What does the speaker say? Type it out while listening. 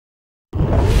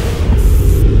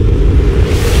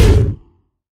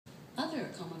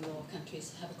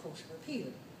countries have a Court of Appeal.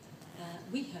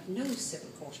 We have no civil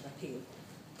Court of Appeal,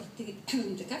 but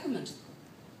the government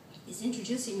is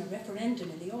introducing a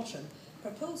referendum in the autumn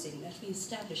proposing that we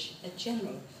establish a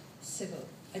general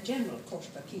Court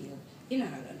of Appeal in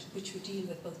Ireland which would deal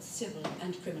with both civil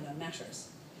and criminal matters.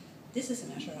 This is a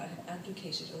matter I have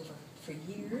advocated over for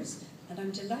years, and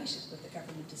I'm delighted that the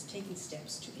government is taking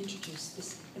steps to introduce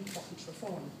this important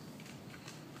reform.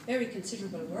 Very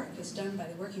considerable work was done by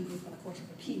the Working Group on a Court of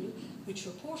Appeal, which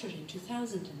reported in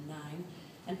 2009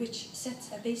 and which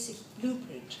sets a basic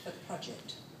blueprint for the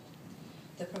project.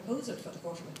 The proposal for the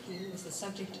Court of Appeal was the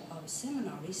subject of a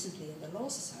seminar recently in the Law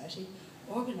Society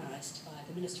organised by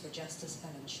the Minister for Justice,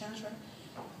 Alan Shatter,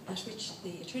 at which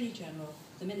the Attorney General,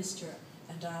 the Minister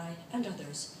and I and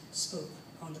others spoke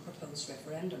on the proposed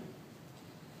referendum.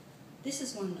 This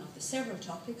is one of the several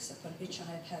topics upon which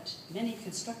I have had many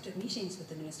constructive meetings with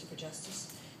the Minister for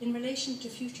Justice in relation to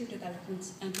future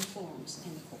developments and reforms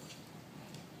in the Court.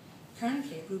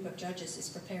 Currently, a group of judges is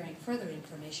preparing further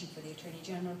information for the Attorney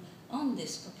General on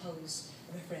this proposed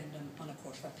referendum on a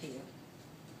Court of Appeal.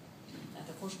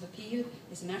 The Court of Appeal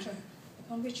is a matter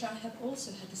upon which I have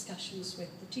also had discussions with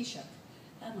the Taoiseach,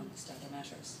 amongst other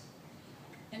matters.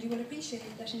 And you will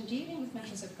appreciate that in dealing with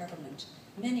matters of government,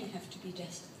 many have to be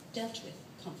dealt with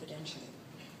confidentially.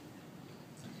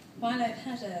 While I've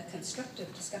had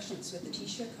constructive discussions with the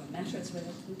Taoiseach on matters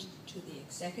relevant to the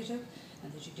Executive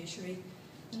and the Judiciary,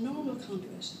 the normal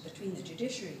conduit between the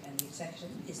Judiciary and the Executive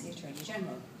is the Attorney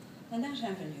General, and that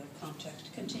avenue of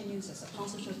contact continues as a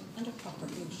positive and a proper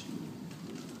route.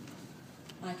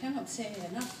 I cannot say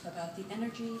enough about the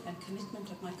energy and commitment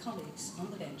of my colleagues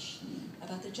on the bench,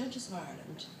 about the judges of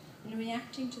Ireland, in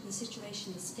reacting to the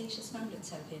situation the state has found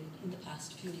itself in the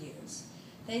past few years.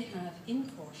 They have, in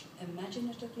court,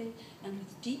 imaginatively and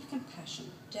with deep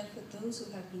compassion, dealt with those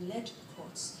who have been led to the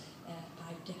courts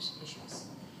by debt issues.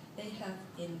 They have,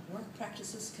 in work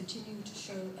practices, continued to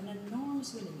show an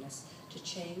enormous willingness to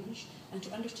change and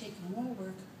to undertake more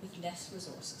work with less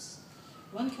resources.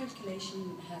 One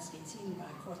calculation has been seen by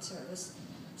court service.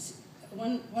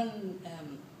 One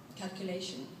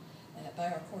calculation by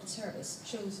our court service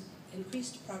shows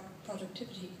increased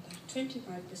productivity by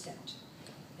 25%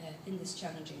 in this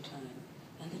challenging time,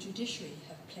 and the judiciary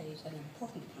have played an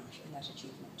important part in that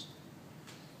achievement.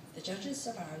 The judges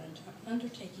of Ireland are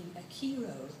undertaking a key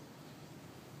role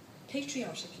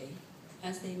patriotically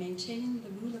as they maintain the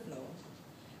rule of law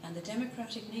and the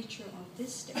democratic nature of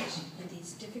this state in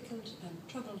these difficult and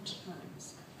troubled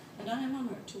times, and I am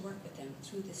honoured to work with them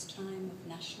through this time of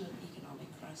national economic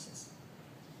crisis.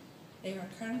 They are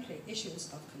currently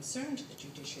issues of concern to the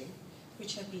judiciary,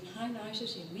 which have been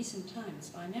highlighted in recent times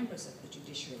by members of the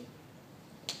judiciary,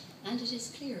 and it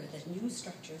is clear that new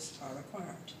structures are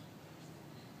required.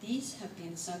 These have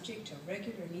been the subject of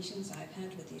regular meetings I've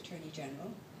had with the Attorney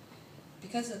General.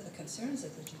 Because of the concerns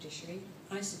of the judiciary,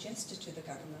 I suggested to the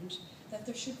government that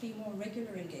there should be more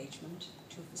regular engagement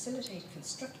to facilitate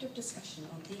constructive discussion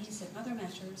on these and other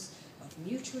matters of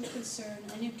mutual concern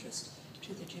and interest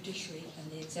to the judiciary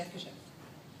and the executive.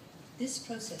 This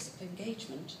process of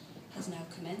engagement has now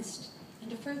commenced,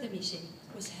 and a further meeting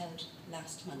was held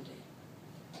last Monday.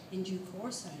 In due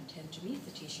course, I intend to meet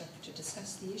the Taoiseach to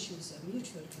discuss the issues of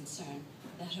mutual concern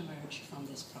that emerge from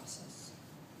this process.